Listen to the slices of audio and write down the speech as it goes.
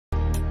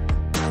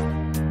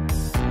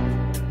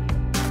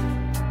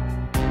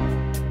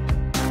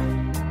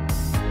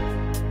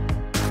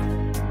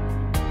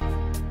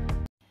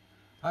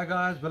Hi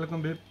guys,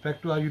 welcome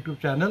back to our YouTube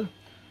channel,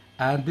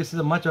 and this is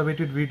a much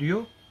awaited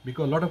video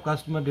because a lot of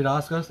customers did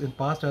ask us in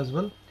past as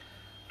well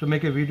to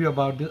make a video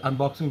about this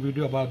unboxing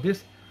video about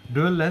this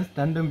dual lens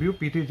TandemVu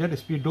PTZ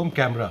speed dome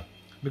camera,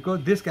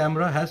 because this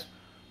camera has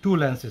two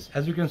lenses.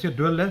 As you can see,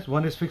 dual lens,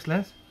 one is fixed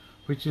lens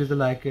which is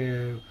like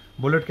a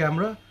bullet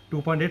camera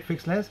 2.8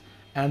 fixed lens,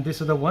 and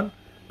this is the one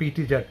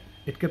PTZ.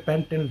 It can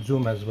pan tilt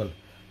zoom as well.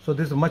 So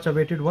this is a much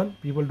awaited one.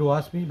 People do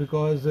ask me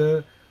because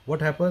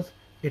what happens,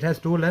 it has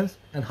two lenses,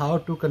 and how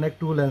to connect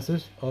two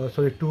lenses,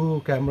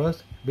 two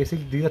cameras.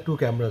 Basically these are two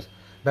cameras.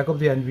 Back of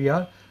the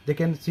NVR, they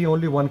can see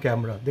only one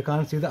camera, they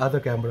can't see the other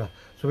camera.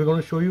 So we're going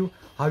to show you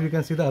how you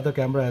can see the other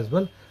camera as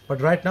well.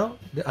 But right now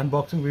the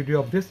unboxing video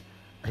of this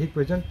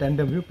Hikvision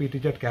TandemVu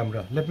PTZ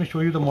camera. Let me show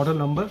you the model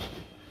number.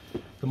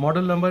 The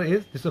model number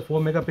is, this is a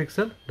 4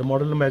 megapixel. The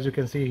model number, as you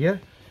can see here,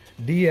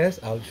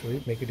 I'll show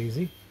you, make it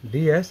easy,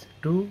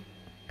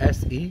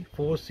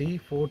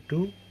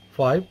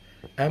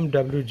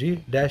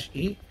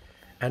 DS-2SE4C425MWG-E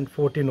and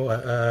 14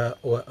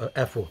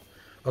 FO.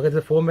 Okay,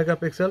 the 4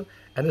 megapixel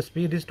and the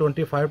speed is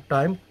 25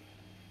 times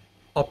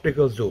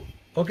optical zoom.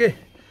 Okay,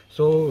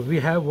 so we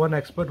have one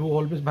expert who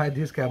always buy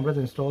these cameras,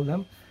 install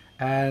them,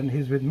 and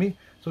he's with me.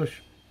 So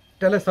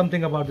tell us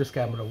something about this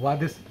camera, why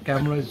this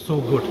camera is so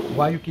good,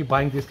 why you keep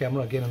buying this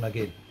camera again and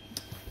again.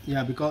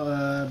 Yeah,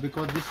 because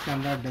this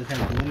camera does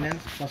have dual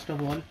lens. First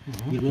of all,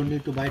 you don't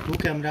need to buy two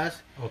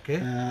cameras. Okay.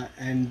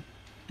 And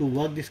to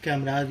work this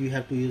cameras, you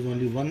have to use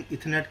only one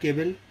Ethernet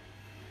cable.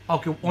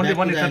 Okay, only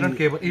one Ethernet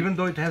cable, even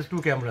though it has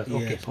two cameras.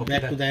 Yes, okay. So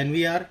back to the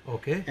NVR.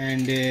 Okay.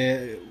 And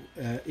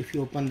if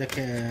you open the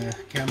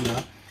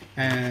camera,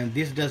 and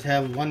this does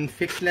have one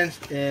fixed lens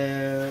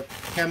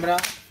camera.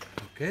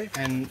 Okay.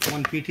 And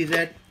one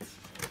PTZ,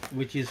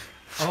 which is.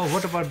 Oh,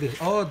 what about this?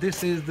 Oh,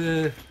 this is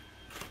the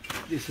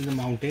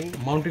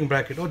mounting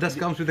bracket. Oh, that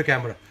comes with the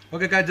camera.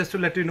 Okay guys, just to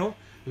let you know,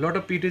 a lot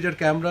of PTZ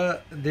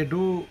camera, they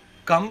do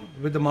come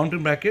with the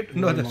mounting bracket.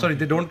 Sorry,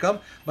 they don't come,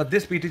 but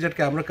this PTZ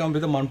camera come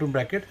with a mounting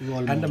bracket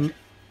and a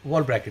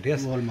wall bracket.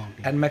 Yes, wall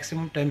mounting, and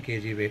maximum 10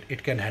 kg weight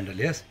it can handle.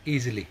 Yes,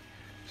 easily.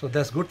 So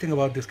that's good thing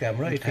about this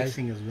camera. It has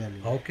fixing as well.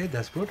 Okay,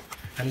 that's good.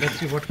 And let's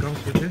see what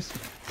comes with this.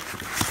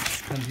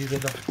 And these are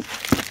the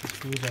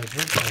screws as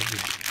well.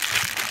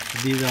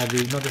 These are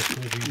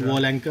the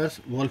wall anchors,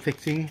 wall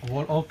fixing.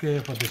 Okay,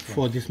 for this one.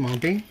 For this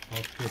mounting.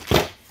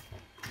 Okay.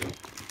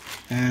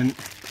 And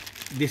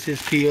this is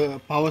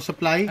the power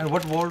supply. And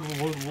what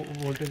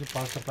voltage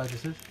power supply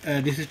this is?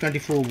 This is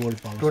 24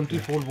 volt power.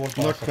 24 volt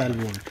power not supply.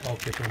 12 volt.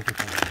 Okay,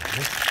 24 volt.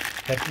 Yes.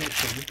 Let me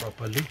show you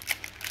properly.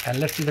 And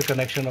let's see the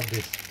connection of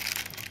this.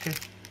 Okay.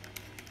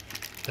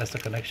 That's the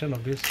connection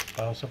of this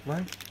power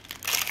supply.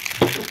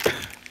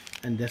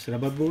 And that's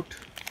rubber boot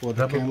for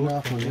the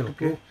camera, for waterproof.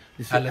 Okay.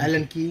 This is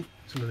Allen key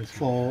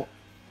for.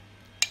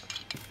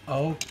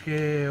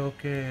 Okay,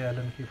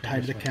 Allen key for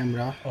tight the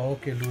camera.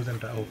 Okay, loose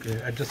and tight.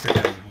 Okay, adjust the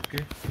camera.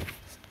 Okay.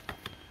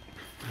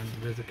 And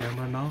where's the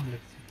camera now?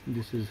 Let's see.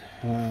 This is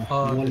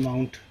wall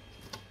mount.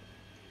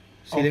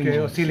 Ceiling okay,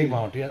 mount. Ceiling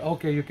mount. Yeah.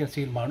 Okay, you can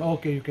seal mount.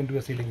 Okay, you can do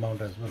a ceiling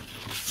mount as well.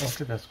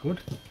 Okay, that's good.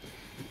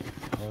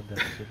 Oh,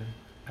 that's it.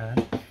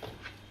 And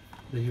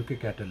the UK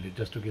catalyst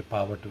just to give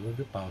power to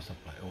the power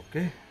supply.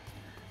 Okay.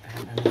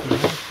 And anything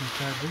else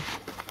inside this?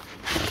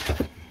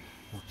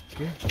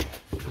 Okay.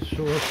 So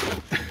show us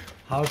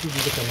how to do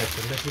the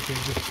connection. Let me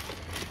take this.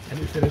 And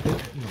it's a little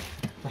no.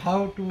 So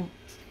how to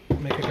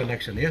make a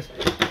connection? Yes.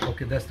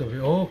 Okay, that's the way.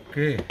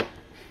 Okay.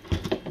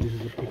 This is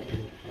the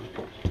PTZ.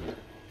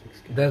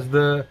 That's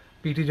the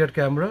PTZ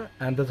camera,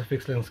 and that's a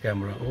fixed lens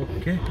camera.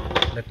 Okay.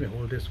 Let me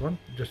hold this one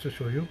just to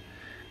show you.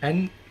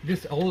 And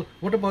this all.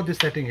 What about this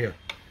setting here?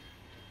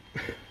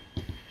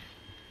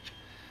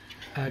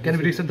 Can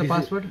we reset the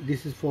password?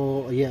 This is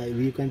for, yeah,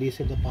 you can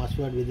reset the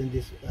password within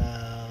this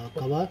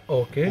cover.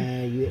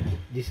 Okay.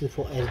 This is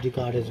for SD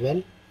card as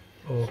well.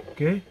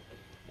 Okay.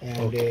 And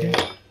okay.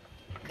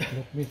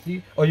 Let me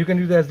see. Oh, you can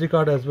use the SD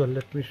card as well.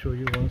 Let me show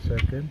you 1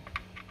 second.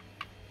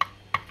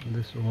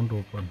 This won't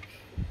open.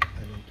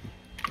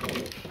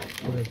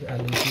 So this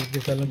Allen key.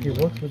 This Allen key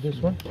works with this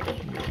one.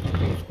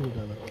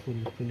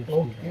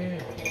 Okay.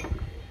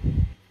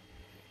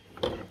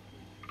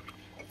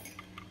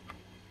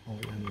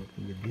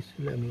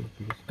 Yeah,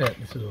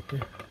 this is okay.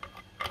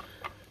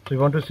 So you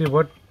want to see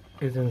what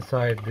is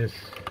inside this.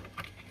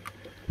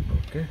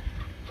 Okay.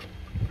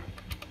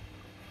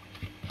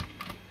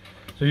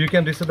 So you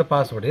can reset the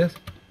password, yes?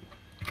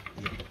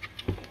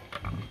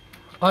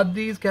 Are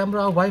these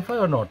camera Wi-Fi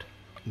or not?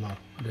 No.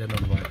 They are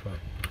not Wi-Fi.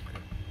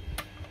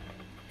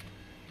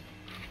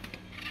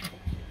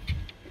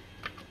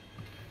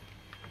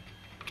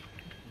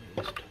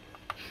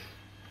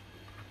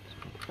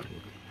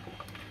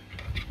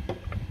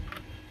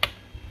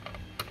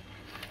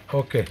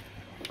 Okay.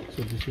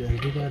 So this is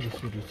SD card, this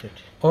is reset.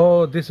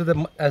 Oh, this is the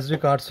SD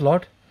card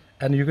slot,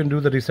 and you can do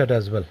the reset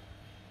as well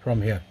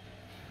from here.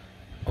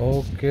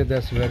 Okay,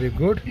 that's very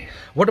good.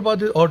 What about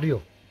the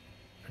audio?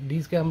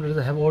 These cameras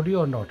have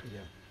audio or not?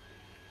 Yeah.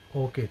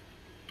 Okay.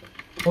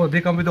 Oh, they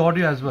come with the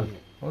audio as well.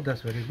 Oh,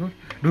 that's very good.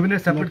 Do we need a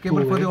separate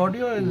cable for the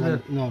audio? Or is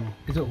no.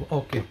 Is it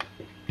okay?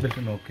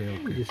 Built-in, okay,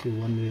 okay. This is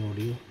one-way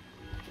audio.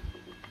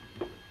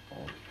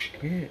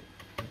 Okay.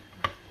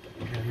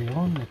 Carry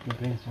on. Let me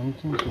bring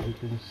something so we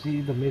can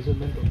see the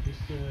measurement of this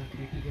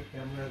PTZ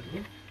camera as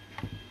well.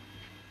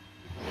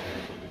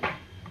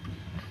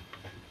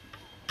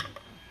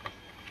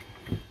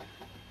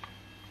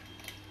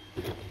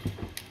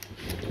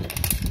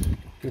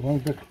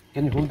 Okay,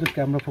 can you hold this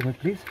camera for me,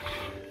 please?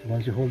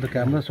 Once you hold the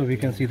camera, so we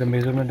can see the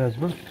measurement as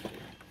well.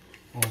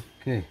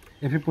 Okay.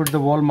 If you put the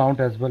wall mount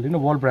as well,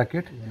 wall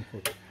bracket. 1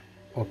 foot.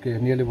 Okay,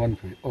 nearly 1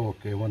 foot.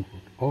 Okay, 1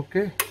 foot.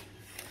 Okay.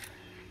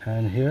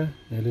 And here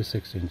nearly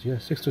 6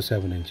 inches, 6 to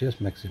 7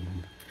 inches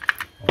maximum.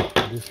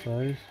 Okay, this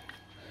size.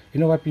 You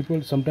know what,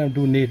 people sometimes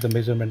do need the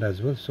measurement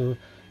as well. So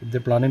if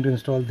they're planning to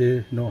install,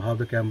 they know how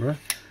big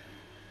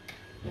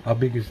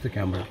is the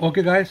camera.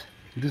 Okay, guys.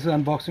 This is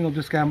unboxing of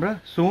this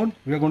camera. Soon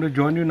we are going to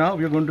join you now.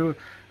 We are going to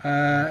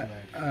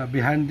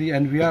behind the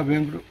NVR.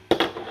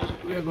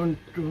 We are going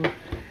to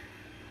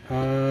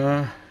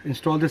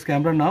install this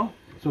camera now.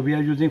 So we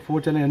are using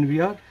 4-channel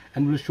NVR,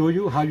 and we'll show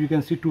you how you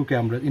can see 2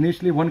 cameras.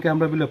 Initially 1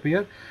 camera will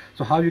appear.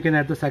 So how you can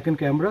add the second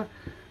camera,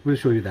 we'll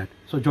show you that.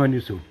 So join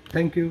you soon.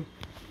 Thank you.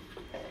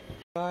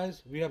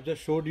 Guys, we have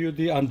just showed you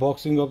the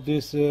unboxing of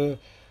this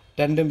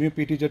TandemVu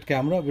PTZ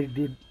camera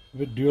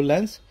with dual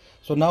lens.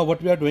 So now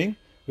what we are doing,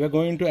 we are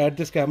going to add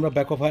this camera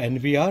back of our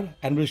NVR,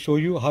 and we'll show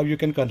you how you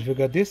can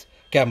configure this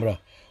camera.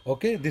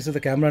 Okay, this is the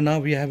camera now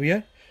we have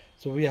here.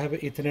 So we have an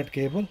Ethernet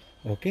cable.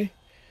 Okay,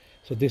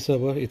 so this is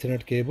our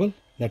Ethernet cable,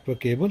 network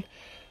cable.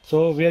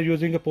 So we are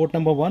using a port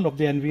number 1 of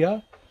the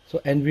NVR. So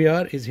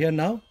NVR is here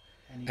now,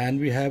 and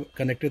we have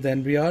connected the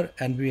NVR,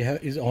 and we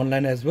have is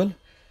online as well.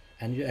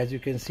 And as you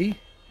can see,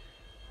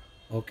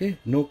 okay,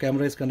 no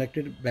camera is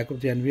connected back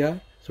of the NVR.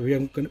 So we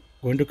are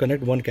going to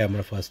connect 1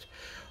 camera first.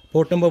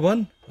 Port number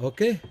 1.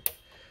 Okay,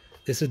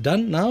 this is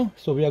done now.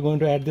 So we are going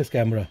to add this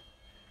camera.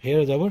 Here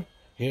is our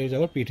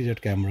PTZ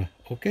camera.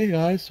 Okay,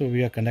 guys. So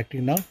we are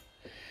connecting now,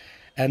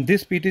 and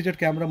this PTZ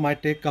camera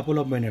might take couple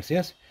of minutes.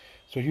 Yes.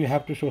 So you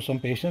have to show some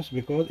patience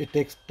because it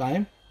takes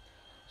time.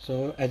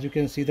 So as you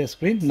can see the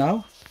screen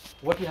now,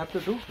 what you have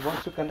to do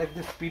once you connect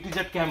this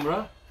PTZ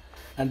camera,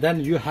 and then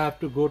you have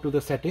to go to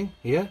the setting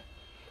here,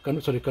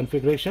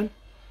 configuration,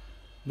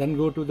 then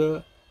go to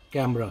the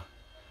camera.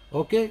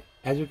 Okay,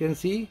 as you can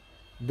see,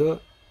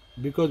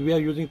 because we are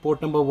using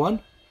port number 1,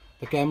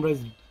 the camera is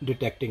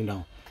detecting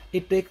now.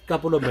 It takes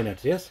couple of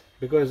minutes, yes,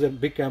 because it's a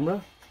big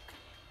camera.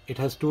 It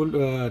has two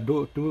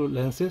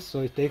lenses,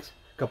 so it takes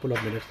couple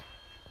of minutes.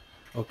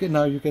 Okay,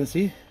 now you can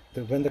see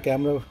that when the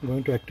camera is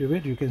going to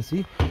activate, you can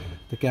see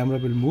the camera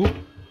will move.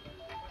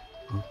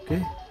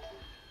 Okay,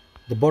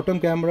 the bottom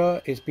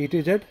camera is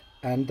PTZ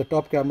and the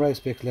top camera is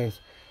fixed lens.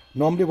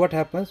 Normally what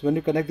happens when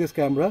you connect this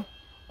camera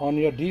on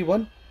your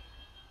D1,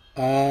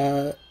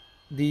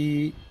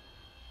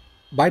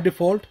 by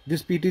default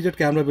this PTZ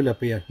camera will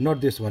appear,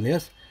 not this one.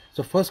 Yes,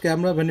 so first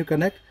camera when you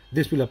connect,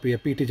 this will appear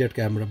PTZ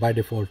camera by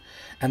default,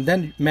 and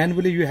then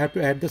manually you have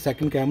to add the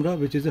second camera,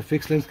 which is a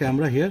fixed lens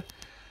camera here.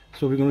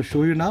 So we're going to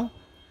show you now.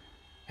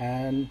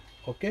 And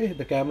okay,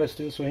 the camera is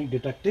still showing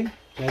detecting.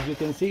 So as you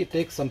can see, it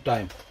takes some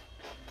time.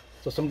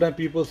 So sometimes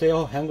people say,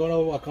 oh, hang on,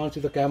 oh, I can't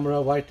see the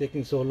camera, why it's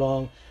taking so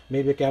long,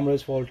 maybe the camera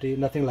is faulty.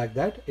 Nothing like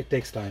that, it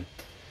takes time.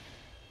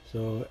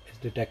 So it's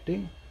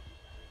detecting.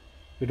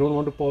 We don't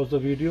want to pause the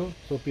video,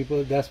 so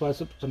that's why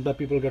sometimes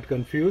people get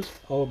confused.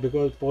 Oh,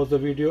 because pause the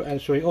video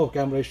and showing, oh,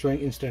 camera is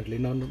showing instantly.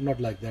 No, not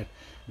like that.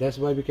 That's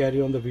why we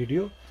carry on the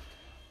video,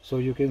 so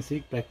you can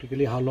see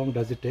practically how long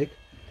does it take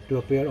to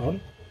appear on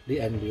the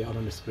NVR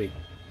on the screen.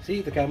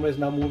 See, the camera is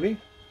now moving.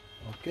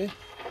 Okay,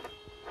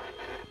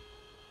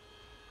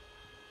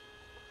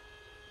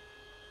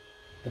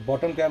 the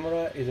bottom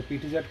camera is a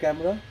PTZ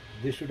camera,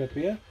 this should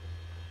appear,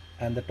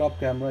 and the top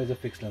camera is a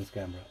fixed lens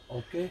camera.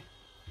 Okay,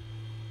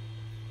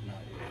 now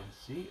you can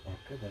see.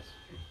 Okay, that's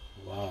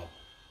wow.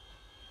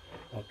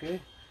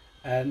 Okay,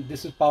 and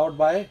this is powered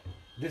by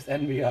this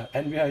NVR.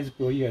 NVR is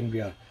PoE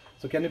NVR.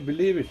 So can you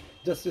believe it?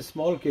 Just a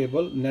small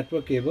cable,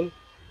 network cable,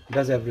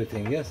 does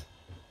everything. Yes,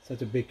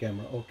 such a big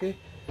camera. Okay,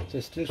 so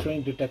it's still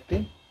showing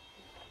detecting.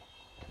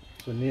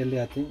 So nearly,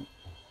 I think.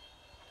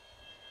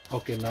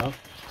 Okay, now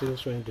still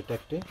showing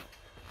detecting.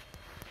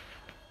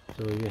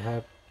 So you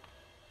have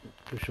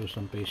to show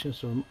some patience.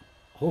 So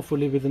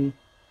hopefully within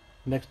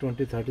next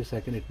 20-30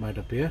 seconds it might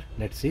appear.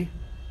 Let's see.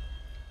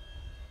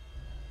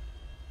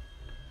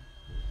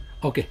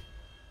 Okay,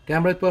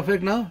 camera is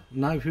perfect now.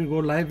 Now if you go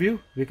live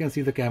view, we can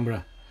see the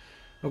camera.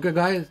 Okay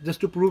guys,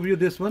 just to prove you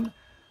this one,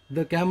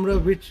 the camera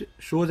which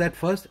shows at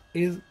first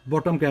is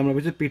bottom camera,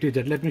 which is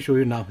PTZ. Let me show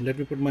you now. Let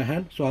me put my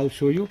hand, so I'll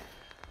show you.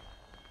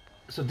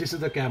 So this is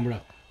the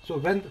camera. So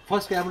when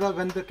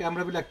the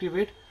camera will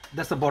activate,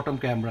 that's the bottom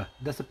camera.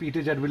 That's the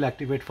PTZ will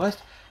activate first.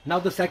 Now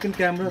the second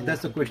camera,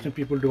 that's the question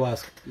people do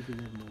ask.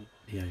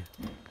 Yeah.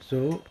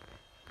 So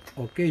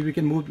okay, we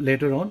can move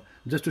later on.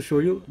 Just to show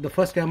you, the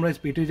first camera is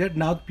PTZ.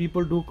 Now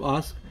people do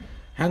ask,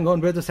 hang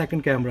on, where's the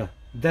second camera?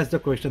 That's the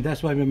question.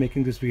 That's why we're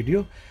making this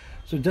video.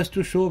 So just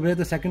to show where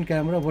the second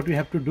camera, what we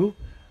have to do,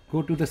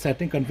 go to the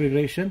setting,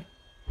 configuration,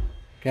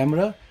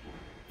 camera,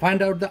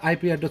 find out the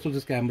IP address of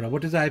this camera.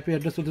 What is the IP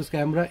address of this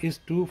camera? Is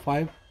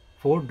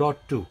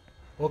 254.2.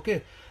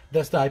 okay,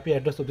 that's the IP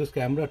address of this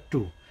camera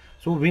 2.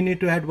 So we need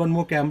to add one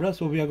more camera,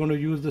 so we are going to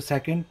use the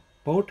second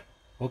port,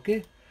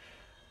 okay,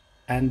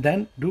 and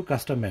then do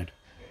custom add.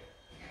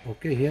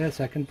 Okay, here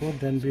second port,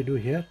 then we do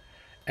here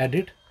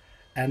edit,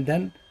 and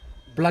then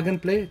plug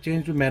and play,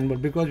 change to manual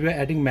because we are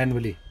adding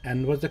manually.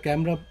 And what's the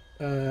camera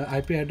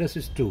IP address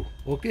is 2.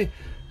 okay,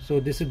 so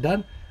this is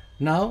done.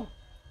 Now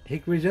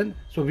Hikvision,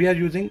 so we are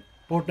using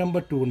port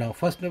number 2 now.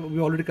 First we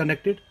already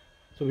connected,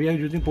 so we are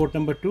using port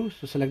number 2.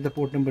 So select the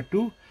port number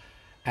 2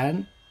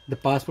 and the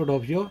password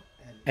of your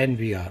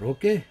NVR.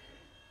 okay,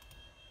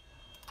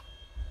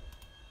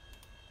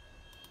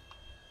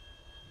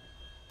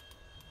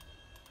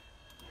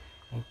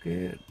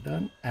 okay,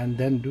 done, and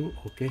then do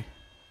okay.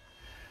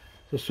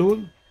 So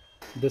soon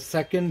the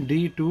second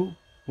D2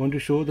 going to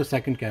show the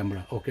second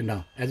camera. Okay,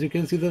 now as you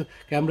can see the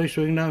camera is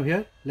showing now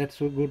here. Let's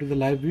go to the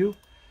live view,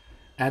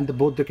 and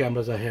both the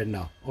cameras are here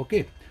now.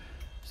 Okay,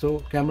 so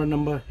camera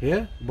number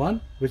here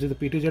 1, which is the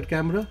PTZ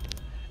camera,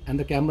 and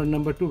the camera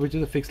number 2, which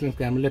is the fixed length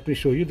camera. Let me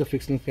show you the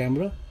fixed length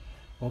camera.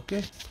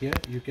 Okay, here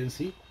you can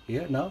see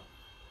here now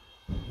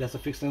that's a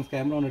fixed length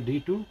camera on a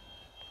D2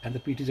 and the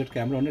PTZ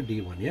camera on a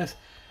D1. Yes,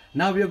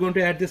 now we are going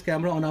to add this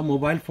camera on our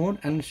mobile phone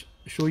and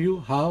show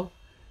you how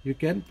you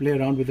can play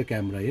around with the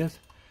camera. Yes,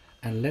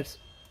 and let's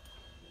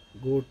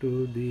go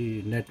to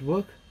the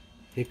network,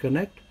 hit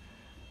connect.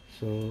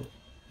 So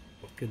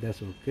okay,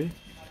 that's okay.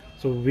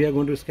 So we are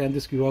going to scan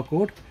this QR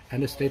code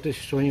and the status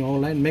showing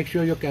online. Make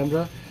sure your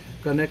camera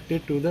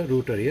connected to the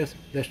router. Yes,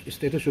 the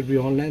status should be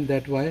online.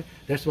 That's why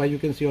you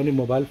can see on the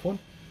mobile phone.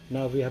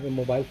 Now we have a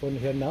mobile phone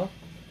here now.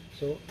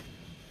 So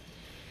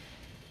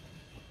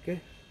okay,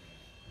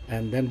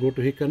 and then go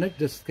to hit connect.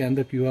 Just scan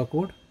the QR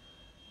code.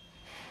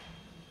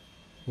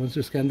 Once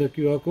you scan the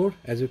QR code,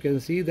 as you can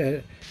see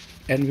the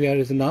NVR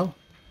is now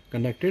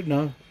connected.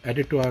 Now add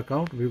it to our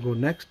account. We go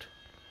next,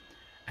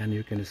 and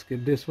you can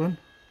skip this one.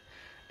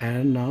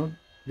 And now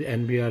the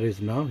NVR is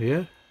now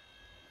here.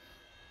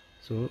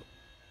 So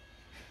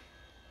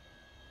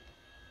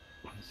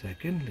one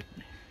second, let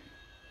me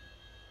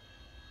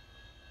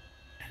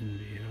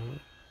NVR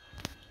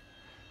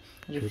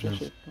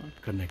Refresh it.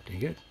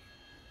 Connecting it.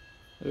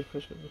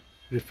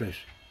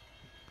 Refresh.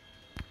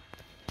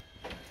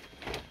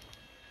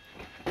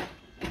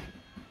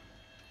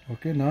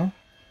 Okay, now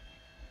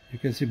you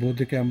can see both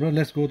the camera.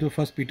 Let's go to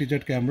first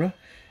PTZ camera.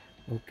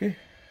 Okay,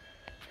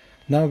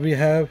 now we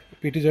have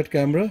PTZ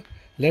camera.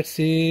 Let's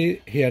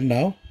see here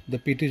now the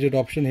PTZ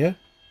option here.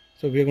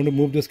 So we are going to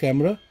move this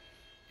camera.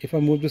 If I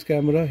move this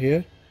camera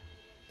here,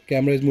 the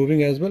camera is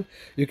moving as well.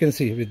 You can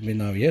see with me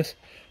now. Yes,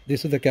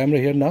 this is the camera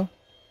here now.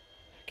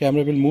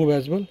 Camera will move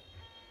as well.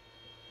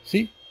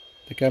 See,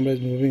 the camera is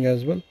moving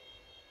as well.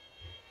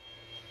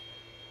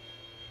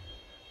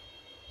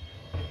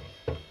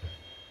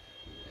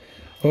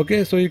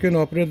 Okay, so you can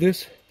operate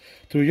this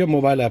through your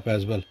mobile app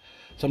as well.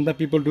 Sometimes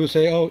people do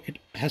say, oh, it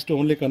has to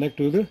only connect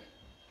to the,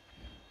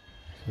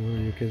 so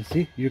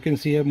you can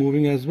see here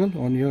moving as well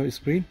on your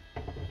screen.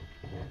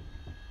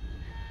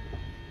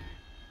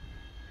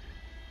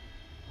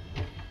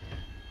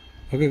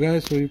 Okay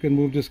guys, so you can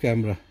move this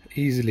camera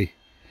easily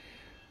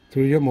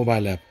through your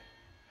mobile app.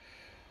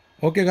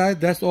 Okay guys,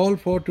 that's all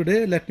for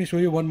today. Let me show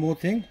you one more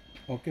thing.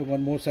 Okay,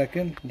 one more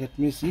second, let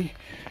me see.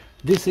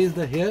 This is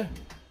the here.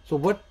 So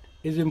what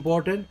is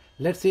important,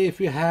 let's say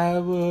if you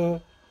have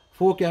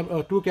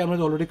two cameras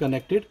already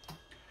connected,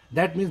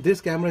 that means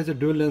this camera is a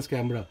dual lens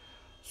camera.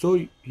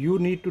 So you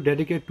need to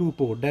dedicate 2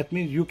 ports. That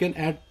means you can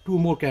add 2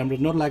 more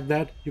cameras, not like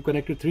that you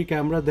connected 3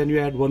 cameras, then you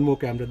add 1 more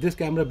camera. This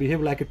camera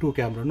behave like a 2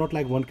 camera, not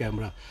like 1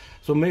 camera.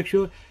 So make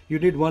sure you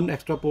need 1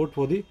 extra port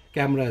for the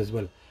camera as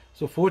well.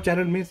 So 4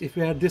 channel means if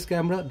you add this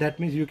camera, that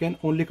means you can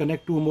only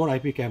connect 2 more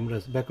IP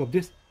cameras back of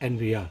this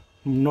NVR,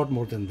 not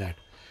more than that.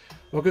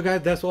 Okay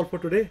guys, that's all for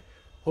today.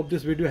 Hope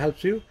this video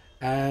helps you,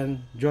 and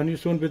join you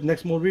soon with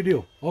next more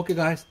video. Okay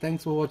guys,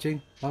 thanks for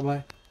watching. Bye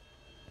bye.